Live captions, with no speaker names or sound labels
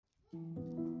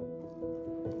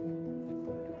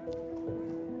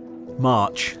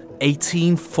March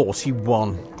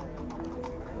 1841.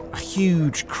 A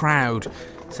huge crowd,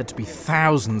 said to be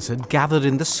thousands, had gathered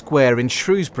in the square in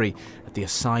Shrewsbury at the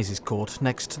Assizes Court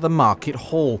next to the Market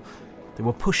Hall. They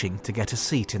were pushing to get a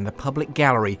seat in the public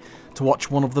gallery to watch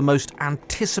one of the most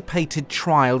anticipated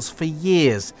trials for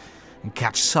years and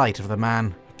catch sight of the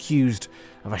man accused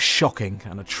of a shocking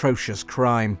and atrocious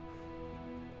crime.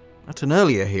 At an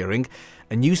earlier hearing,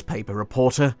 a newspaper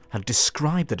reporter had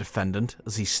described the defendant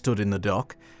as he stood in the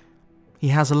dock. He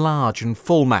has a large and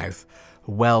full mouth,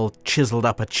 a well-chiselled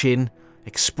upper chin,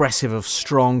 expressive of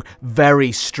strong,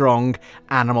 very strong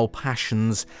animal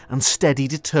passions and steady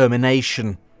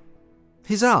determination.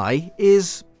 His eye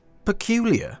is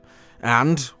peculiar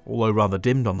and, although rather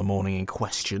dimmed on the morning in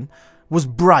question, was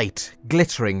bright,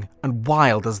 glittering and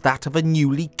wild as that of a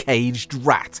newly caged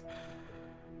rat.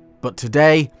 But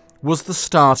today was the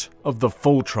start of the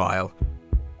full trial.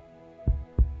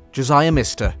 Josiah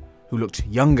Mister, who looked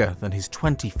younger than his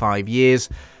 25 years,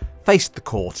 faced the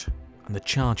court and the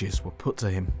charges were put to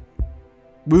him.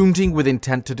 Wounding with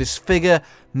intent to disfigure,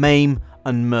 maim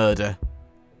and murder.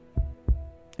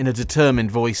 In a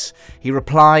determined voice, he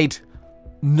replied,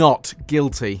 "Not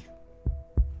guilty."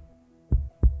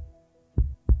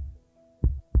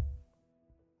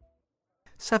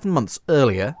 "7 months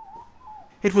earlier,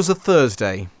 it was a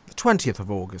Thursday, the 20th of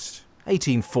August,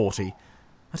 1840,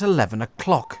 at 11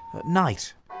 o'clock at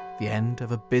night, the end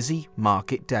of a busy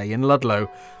market day in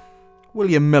Ludlow.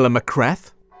 William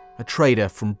Mackreth, a trader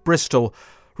from Bristol,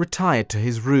 retired to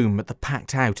his room at the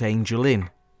packed-out Angel Inn.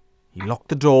 He locked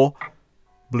the door,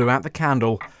 blew out the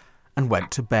candle, and went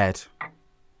to bed.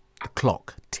 The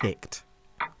clock ticked,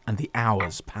 and the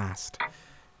hours passed,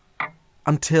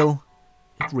 until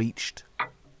it reached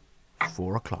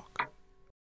 4 o'clock.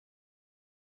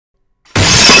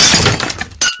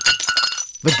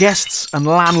 The guests and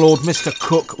landlord Mr.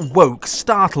 Cook woke,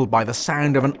 startled by the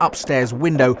sound of an upstairs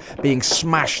window being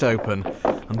smashed open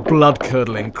and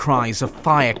blood-curdling cries of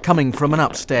fire coming from an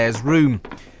upstairs room.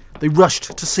 They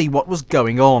rushed to see what was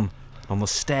going on. On the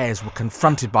stairs were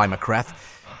confronted by Mackreth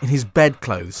in his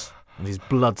bedclothes and his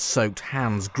blood-soaked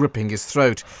hands gripping his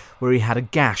throat, where he had a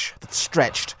gash that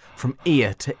stretched from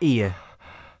ear to ear.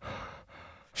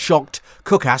 Shocked,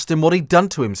 Cook asked him what he'd done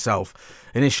to himself,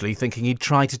 initially thinking he'd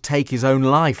tried to take his own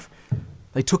life.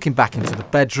 They took him back into the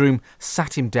bedroom,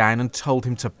 sat him down and told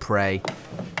him to pray.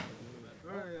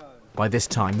 By this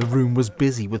time the room was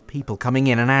busy with people coming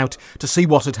in and out to see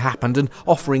what had happened and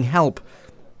offering help.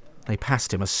 They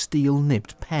passed him a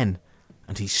steel-nibbed pen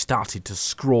and he started to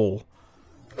scrawl.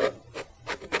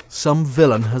 "Some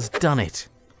villain has done it.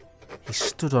 He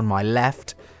stood on my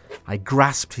left. I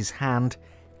grasped his hand.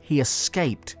 He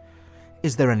escaped.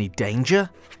 Is there any danger?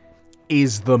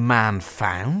 Is the man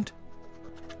found?"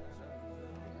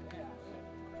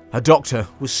 A doctor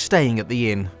was staying at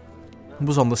the inn and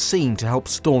was on the scene to help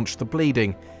staunch the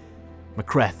bleeding.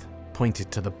 Mackreth pointed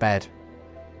to the bed.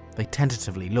 They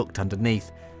tentatively looked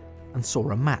underneath and saw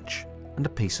a match and a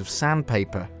piece of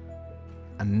sandpaper,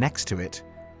 and next to it,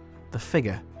 the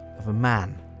figure of a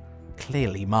man,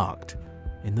 clearly marked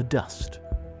in the dust.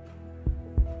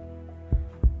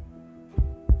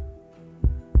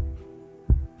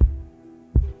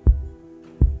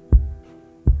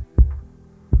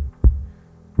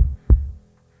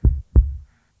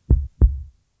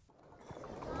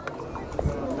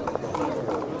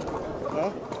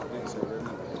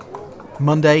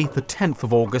 Monday, the 10th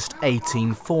of August,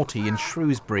 1840, in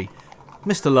Shrewsbury.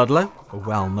 Mr. Ludlow, a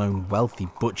well-known wealthy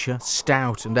butcher,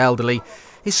 stout and elderly,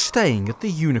 is staying at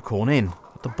the Unicorn Inn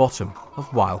at the bottom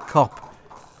of Wild Cop.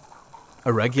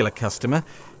 A regular customer,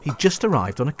 he'd just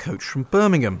arrived on a coach from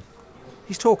Birmingham.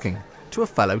 He's talking to a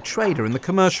fellow trader in the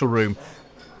commercial room.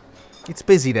 It's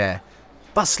busy there,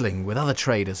 bustling with other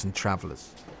traders and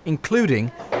travellers,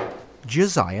 including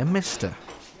Josiah Mister.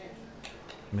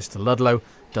 Mr. Ludlow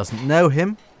doesn't know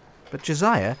him, but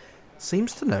Josiah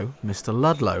seems to know Mr.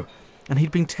 Ludlow, and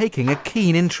he'd been taking a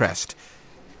keen interest.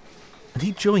 And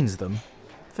he joins them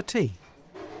for tea.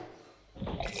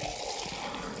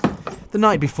 The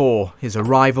night before his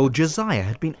arrival, Josiah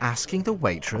had been asking the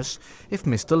waitress if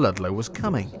Mr. Ludlow was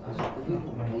coming.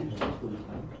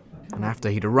 And after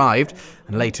he'd arrived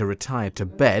and later retired to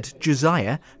bed,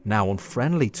 Josiah, now on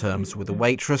friendly terms with the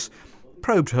waitress,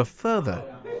 probed her further,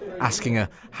 asking her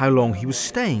how long he was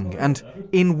staying and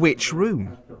in which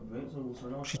room.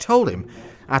 She told him,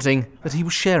 adding that he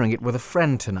was sharing it with a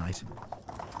friend tonight.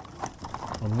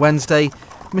 On Wednesday,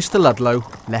 Mr. Ludlow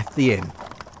left the inn.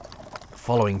 The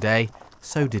following day,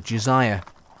 so did Josiah,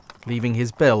 leaving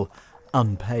his bill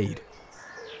unpaid.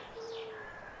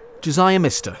 Josiah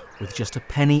Mister, with just a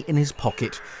penny in his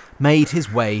pocket, made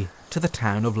his way to the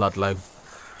town of Ludlow,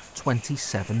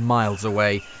 27 miles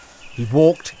away. He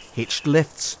walked, hitched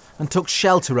lifts and took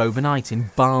shelter overnight in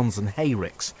barns and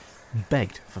hayricks and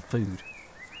begged for food.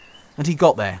 And he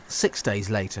got there 6 days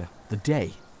later, the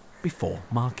day before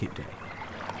market day.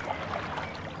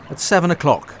 At 7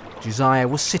 o'clock, Josiah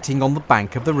was sitting on the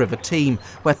bank of the River Teme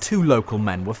where 2 local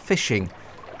men were fishing.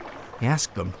 He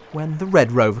asked them when the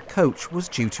Red Rover coach was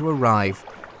due to arrive.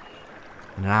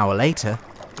 An hour later,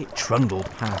 it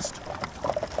trundled past.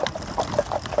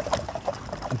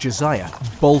 And Josiah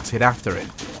bolted after it.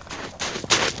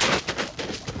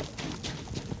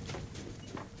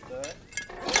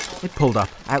 It pulled up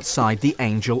outside the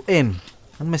Angel Inn,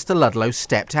 and Mr. Ludlow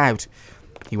stepped out.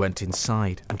 He went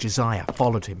inside, and Josiah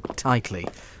followed him tightly,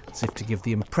 as if to give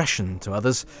the impression to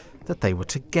others that they were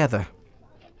together.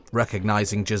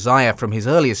 Recognising Josiah from his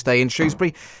earlier stay in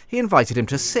Shrewsbury, he invited him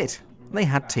to sit, and they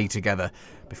had tea together,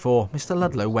 before Mr.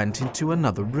 Ludlow went into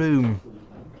another room.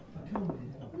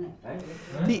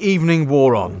 The evening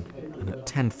wore on, and at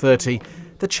 10:30,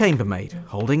 the chambermaid,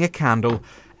 holding a candle,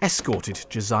 escorted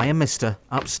Josiah Mister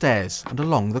upstairs and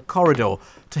along the corridor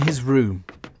to his room,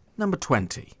 number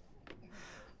 20.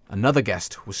 Another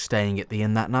guest was staying at the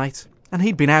inn that night, and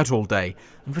he'd been out all day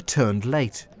and returned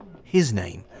late. His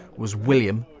name was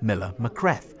William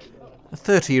Mackreth, a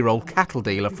 30-year-old cattle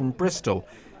dealer from Bristol.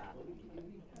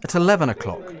 At 11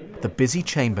 o'clock, the busy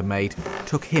chambermaid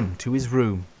took him to his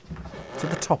room, to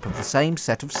the top of the same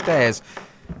set of stairs.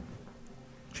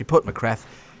 She put Mackreth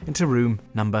into room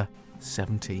number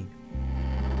 17.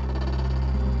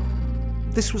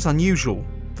 This was unusual.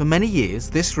 For many years,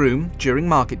 this room, during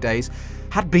market days,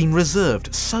 had been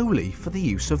reserved solely for the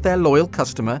use of their loyal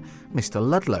customer, Mr.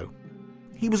 Ludlow.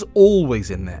 He was always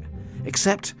in there,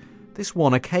 except this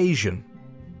one occasion.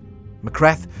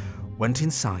 Mackreth went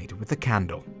inside with the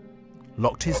candle,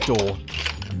 locked his door,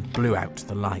 and blew out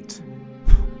the light.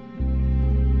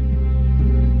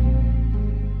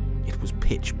 It was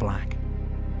pitch black.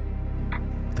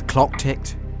 The clock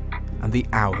ticked, and the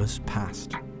hours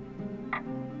passed,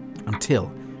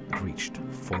 until it reached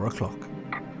 4 o'clock.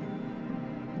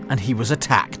 And he was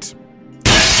attacked.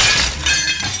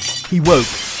 He woke,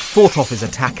 fought off his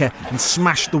attacker, and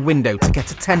smashed the window to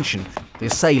get attention. The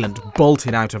assailant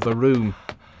bolted out of the room.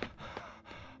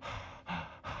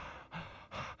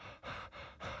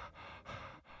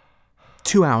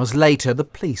 Two hours later, the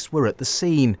police were at the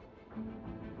scene.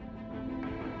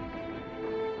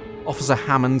 Officer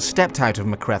Hammond stepped out of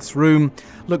Mackreth's room,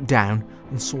 looked down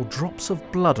and saw drops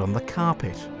of blood on the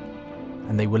carpet.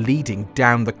 And they were leading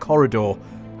down the corridor.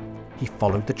 He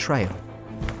followed the trail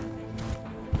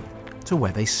to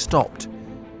where they stopped,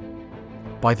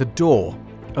 by the door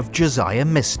of Josiah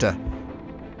Mister,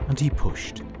 and he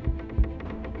pushed.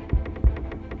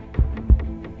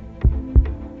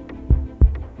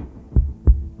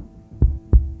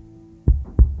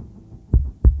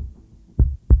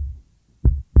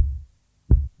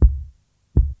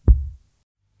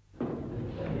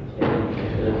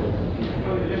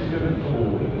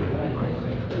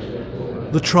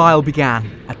 The trial began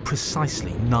at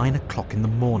precisely 9 o'clock in the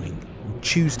morning on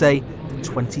Tuesday, the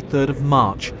 23rd of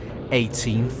March,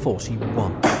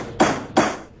 1841.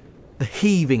 The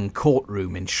heaving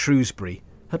courtroom in Shrewsbury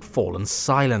had fallen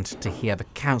silent to hear the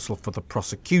counsel for the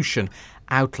prosecution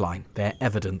outline their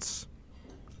evidence.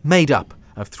 Made up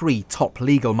of 3 top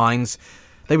legal minds,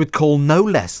 they would call no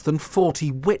less than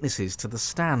 40 witnesses to the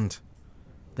stand.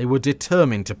 They were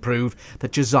determined to prove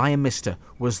that Josiah Mister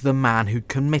was the man who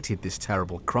committed this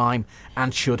terrible crime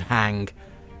and should hang.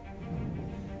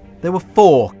 There were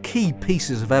 4 key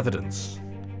pieces of evidence.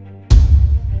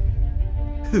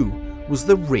 Who was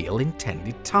the real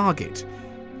intended target?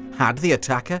 Had the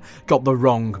attacker got the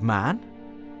wrong man?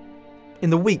 In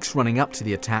the weeks running up to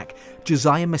the attack,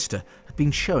 Josiah Mister had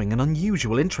been showing an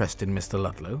unusual interest in Mr.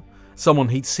 Ludlow, someone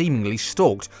he'd seemingly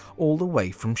stalked all the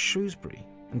way from Shrewsbury,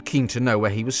 and keen to know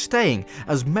where he was staying,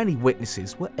 as many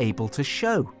witnesses were able to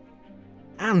show.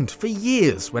 And for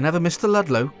years, whenever Mr.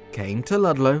 Ludlow came to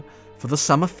Ludlow for the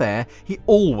summer fair, he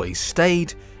always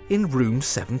stayed in room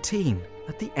 17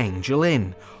 at the Angel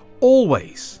Inn.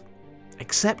 Always.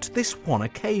 Except this one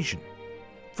occasion.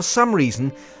 For some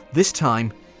reason, this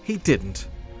time he didn't,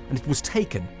 and it was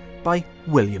taken by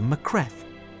William Mackreth.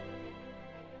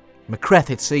 Mackreth,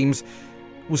 it seems,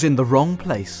 was in the wrong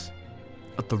place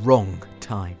at the wrong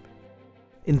time.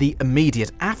 In the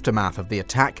immediate aftermath of the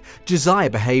attack, Josiah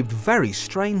behaved very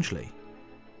strangely.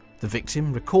 The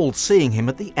victim recalled seeing him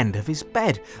at the end of his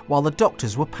bed while the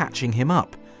doctors were patching him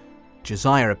up.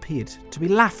 Josiah appeared to be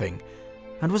laughing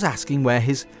and was asking where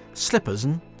his slippers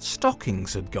and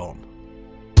stockings had gone.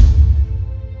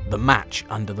 the match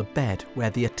under the bed where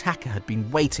the attacker had been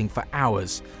waiting for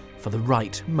hours for the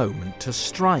right moment to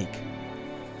strike.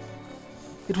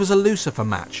 It was a lucifer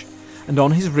match, and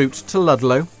on his route to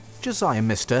Ludlow, Josiah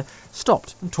Mister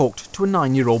stopped and talked to a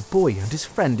 9-year-old boy and his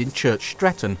friend in Church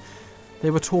Stretton.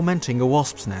 They were tormenting a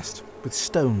wasp's nest with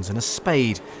stones and a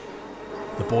spade.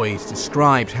 The boy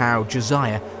described how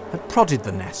Josiah had prodded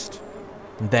the nest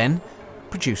and then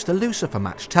produced a lucifer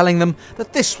match, telling them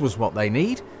that this was what they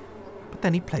need, but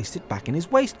then he placed it back in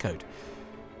his waistcoat.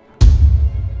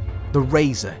 The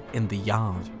razor in the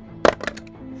yard.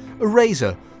 A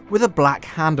razor with a black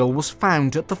handle was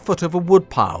found at the foot of a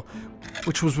woodpile,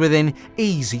 which was within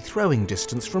easy throwing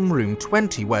distance from room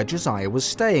 20 where Josiah was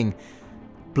staying.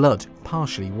 Blood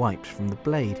partially wiped from the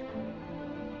blade.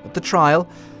 At the trial,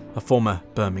 a former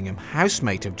Birmingham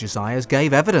housemate of Josiah's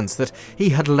gave evidence that he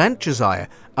had lent Josiah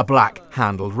a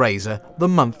black-handled razor the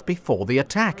month before the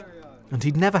attack, and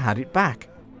he'd never had it back.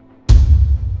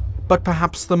 But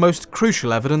perhaps the most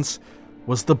crucial evidence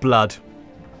was the blood.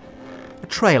 A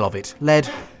trail of it led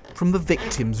from the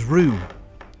victim's room,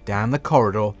 down the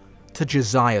corridor to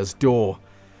Josiah's door.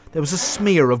 There was a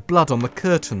smear of blood on the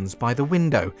curtains by the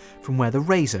window from where the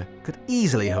razor could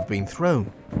easily have been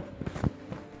thrown.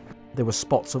 There were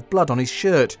spots of blood on his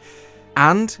shirt,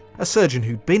 and a surgeon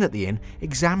who'd been at the inn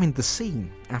examined the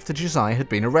scene after Josiah had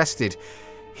been arrested.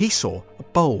 He saw a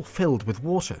bowl filled with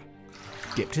water,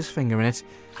 dipped his finger in it,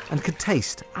 and could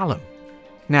taste alum.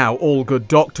 Now, all good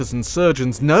doctors and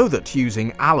surgeons know that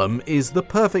using alum is the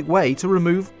perfect way to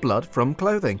remove blood from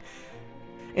clothing.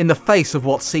 In the face of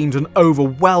what seemed an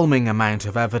overwhelming amount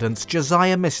of evidence,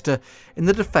 Josiah Mister in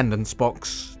the defendant's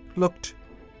box looked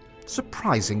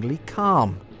surprisingly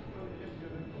calm.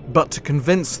 But to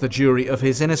convince the jury of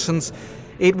his innocence,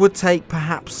 it would take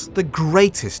perhaps the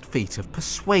greatest feat of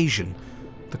persuasion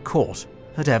the court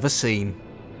had ever seen.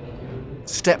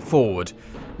 Step forward,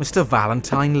 Mr.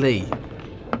 Valentine Lee,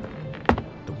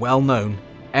 the well-known,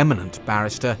 eminent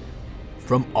barrister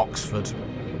from Oxford.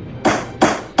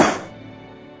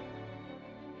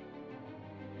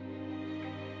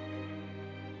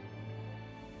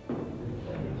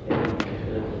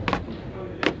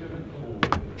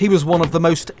 He was one of the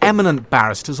most eminent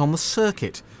barristers on the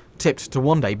circuit, tipped to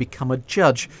one day become a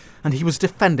judge, and he was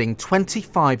defending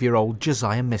 25-year-old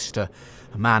Josiah Mister,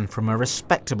 a man from a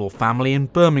respectable family in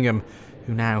Birmingham,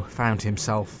 who now found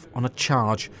himself on a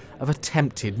charge of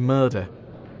attempted murder.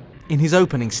 In his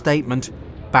opening statement,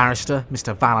 barrister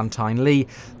Mr. Valentine Lee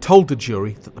told the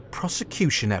jury that the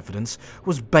prosecution evidence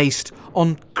was based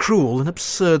on cruel and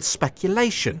absurd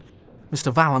speculation.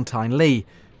 Mr. Valentine Lee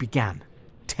began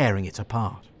tearing it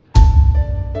apart.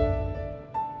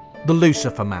 The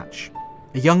lucifer match.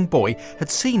 A young boy had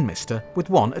seen Mister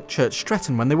with one at Church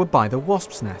Stretton when they were by the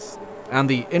wasp's nest, and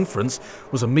the inference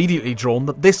was immediately drawn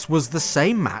that this was the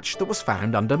same match that was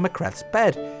found under Mackreth's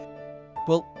bed.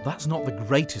 Well, that's not the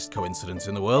greatest coincidence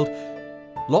in the world.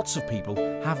 Lots of people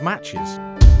have matches.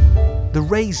 The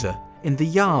razor in the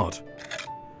yard.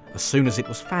 As soon as it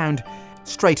was found,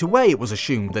 straight away it was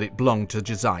assumed that it belonged to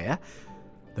Josiah.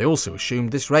 They also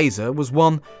assumed this razor was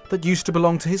one that used to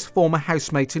belong to his former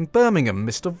housemate in Birmingham,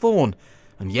 Mr. Vaughan,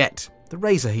 and yet the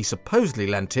razor he supposedly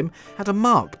lent him had a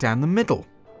mark down the middle.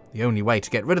 The only way to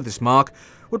get rid of this mark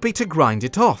would be to grind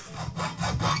it off.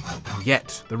 And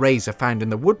yet the razor found in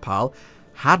the woodpile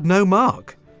had no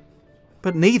mark,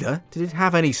 but neither did it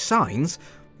have any signs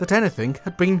that anything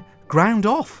had been ground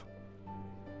off.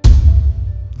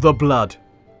 The blood.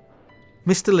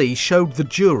 Mr. Lee showed the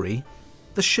jury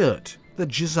the shirt that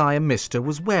Josiah Mister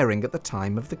was wearing at the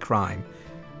time of the crime.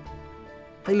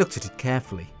 They looked at it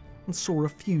carefully and saw a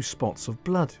few spots of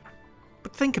blood.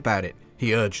 But think about it,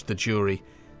 he urged the jury.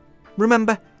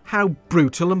 Remember how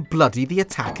brutal and bloody the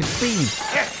attack had been.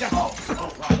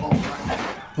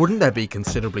 Wouldn't there be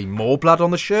considerably more blood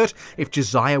on the shirt if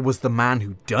Josiah was the man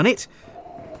who'd done it?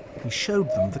 He showed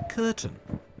them the curtain,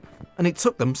 and it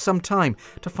took them some time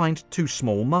to find 2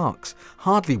 small marks,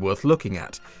 hardly worth looking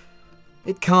at.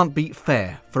 It can't be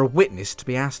fair for a witness to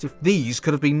be asked if these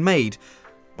could have been made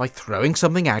by throwing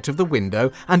something out of the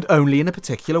window and only in a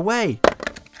particular way.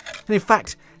 And in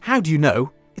fact, how do you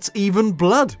know it's even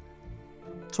blood?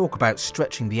 Talk about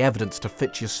stretching the evidence to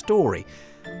fit your story.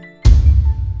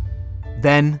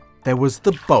 Then there was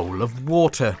the bowl of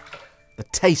water. The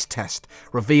taste test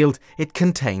revealed it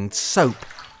contained soap.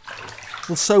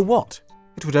 Well, so what?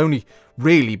 It would only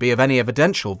really be of any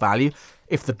evidential value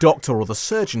if the doctor or the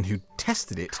surgeon who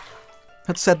tested it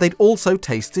had said they'd also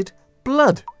tasted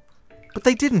blood. But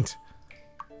they didn't.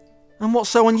 And what's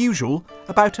so unusual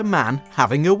about a man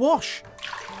having a wash?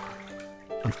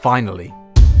 And finally,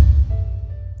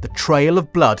 the trail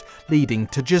of blood leading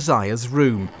to Josiah's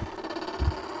room.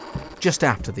 Just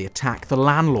after the attack, the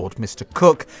landlord, Mr.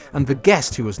 Cook, and the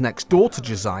guest who was next door to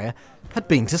Josiah had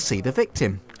been to see the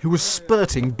victim, who was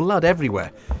spurting blood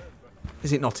everywhere.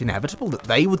 Is it not inevitable that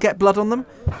they would get blood on them?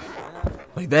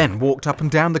 They then walked up and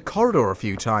down the corridor a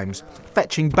few times,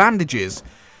 fetching bandages.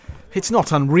 It's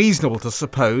not unreasonable to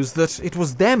suppose that it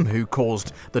was them who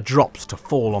caused the drops to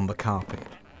fall on the carpet.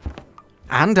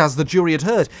 And as the jury had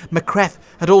heard, Mackreth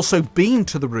had also been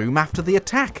to the room after the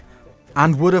attack,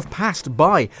 and would have passed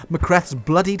by Mackreth's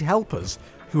bloodied helpers,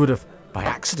 who would have, by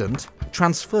accident,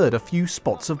 transferred a few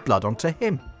spots of blood onto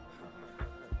him.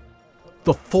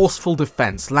 The forceful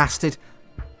defence lasted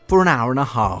for an hour and a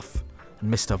half,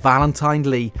 and Mr. Valentine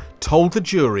Lee told the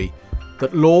jury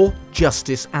that law,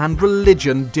 justice and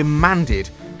religion demanded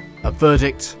a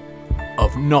verdict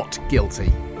of not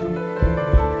guilty.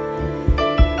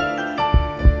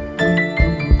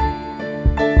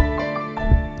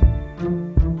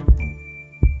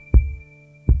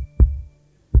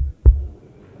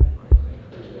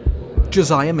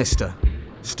 Josiah Mister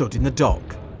stood in the dock,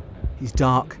 his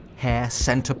dark hair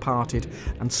centre-parted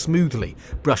and smoothly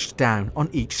brushed down on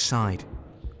each side.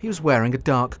 He was wearing a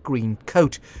dark green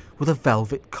coat with a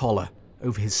velvet collar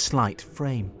over his slight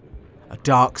frame, a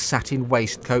dark satin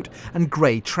waistcoat and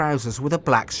grey trousers with a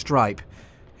black stripe,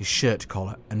 his shirt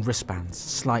collar and wristbands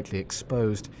slightly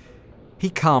exposed. He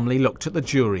calmly looked at the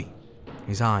jury,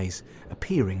 his eyes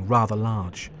appearing rather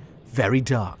large, very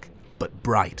dark but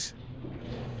bright.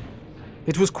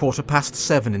 It was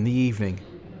 7:15 in the evening.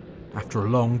 After a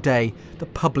long day, the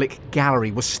public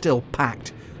gallery was still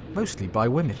packed, mostly by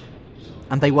women,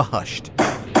 and they were hushed.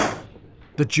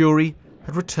 The jury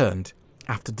had returned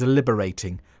after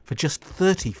deliberating for just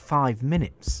 35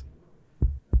 minutes.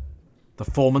 The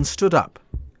foreman stood up,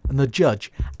 and the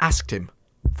judge asked him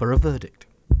for a verdict.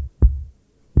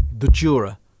 The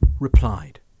juror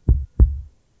replied,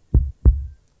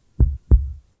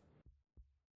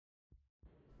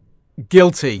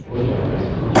 "Guilty."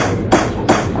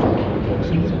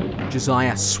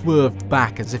 Josiah swerved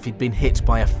back as if he'd been hit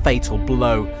by a fatal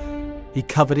blow. He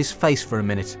covered his face for a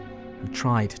minute and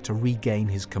tried to regain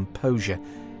his composure.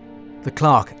 The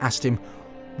clerk asked him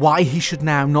why he should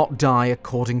now not die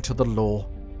according to the law.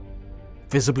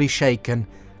 Visibly shaken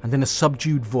and in a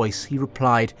subdued voice, he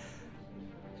replied,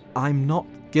 "I'm not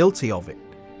guilty of it."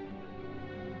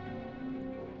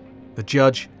 The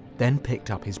judge then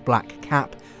picked up his black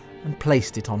cap and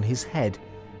placed it on his head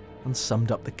and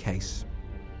summed up the case.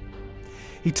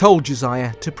 He told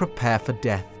Josiah to prepare for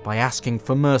death by asking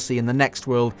for mercy in the next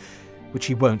world, which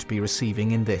he won't be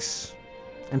receiving in this,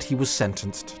 and he was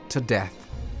sentenced to death.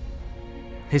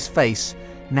 His face,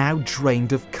 now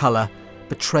drained of colour,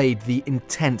 betrayed the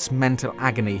intense mental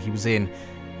agony he was in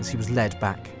as he was led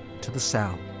back to the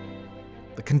cell.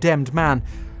 The condemned man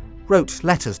wrote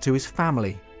letters to his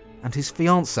family and his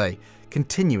fiancée,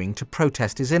 continuing to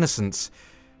protest his innocence.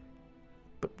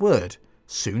 But word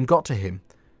soon got to him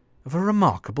of a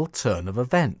remarkable turn of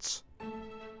events.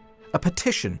 A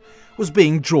petition was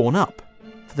being drawn up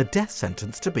for the death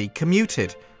sentence to be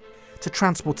commuted to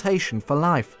transportation for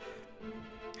life.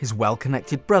 His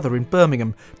well-connected brother in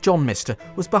Birmingham, John Mister,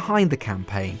 was behind the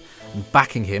campaign, and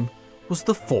backing him was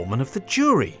the foreman of the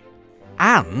jury.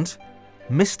 And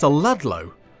Mr.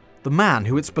 Ludlow, the man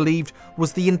who it's believed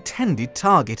was the intended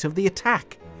target of the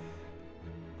attack.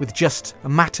 With just a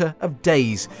matter of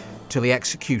days till the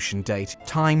execution date,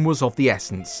 time was of the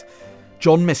essence.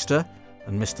 John Mister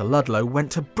and Mr. Ludlow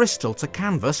went to Bristol to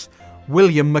canvass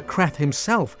William Mackreth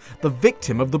himself, the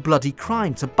victim of the bloody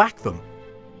crime, to back them.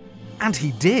 And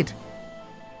he did.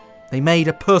 They made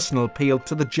a personal appeal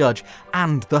to the judge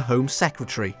and the Home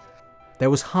Secretary. There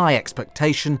was high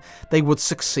expectation they would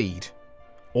succeed.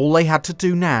 All they had to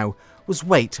do now was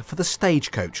wait for the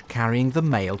stagecoach carrying the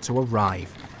mail to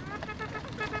arrive.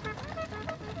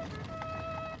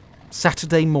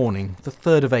 Saturday morning, the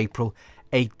 3rd of April,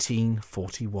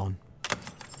 1841.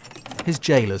 His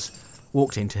jailers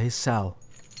walked into his cell,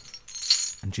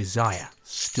 and Josiah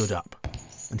stood up,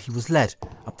 and he was led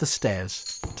up the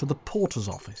stairs to the porter's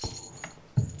office.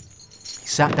 He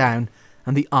sat down,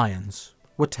 and the irons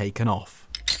were taken off.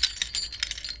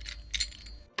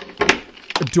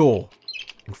 A door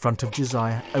in front of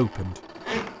Josiah opened,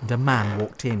 and a man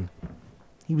walked in.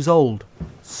 He was old,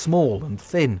 small and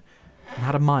thin, and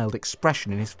had a mild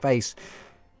expression in his face.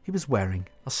 He was wearing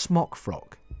a smock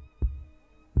frock.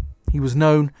 He was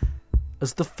known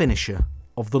as the finisher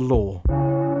of the law.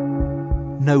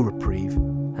 No reprieve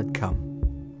had come.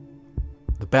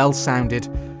 The bell sounded,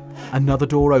 another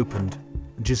door opened,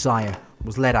 and Josiah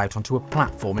was led out onto a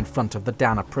platform in front of the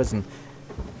Dana prison.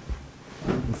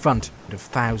 in front of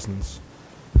thousands.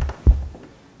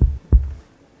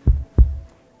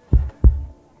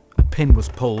 A pin was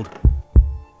pulled.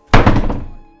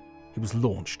 He was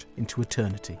launched into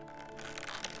eternity.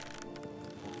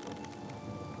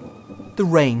 The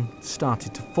rain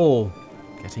started to fall,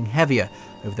 getting heavier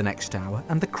over the next hour,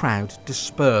 and the crowd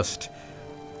dispersed.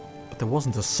 But there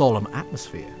wasn't a solemn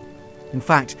atmosphere. In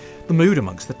fact, the mood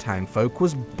amongst the townfolk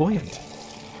was buoyant.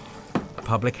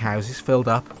 Public houses filled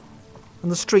up,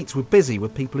 and the streets were busy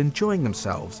with people enjoying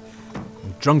themselves,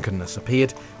 and drunkenness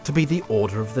appeared to be the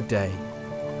order of the day.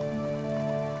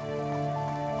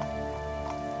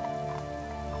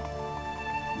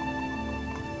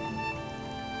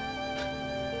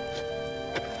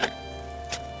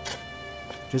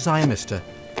 Josiah Mister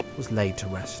was laid to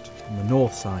rest on the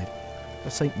north side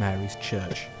of St Mary's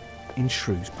Church in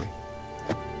Shrewsbury.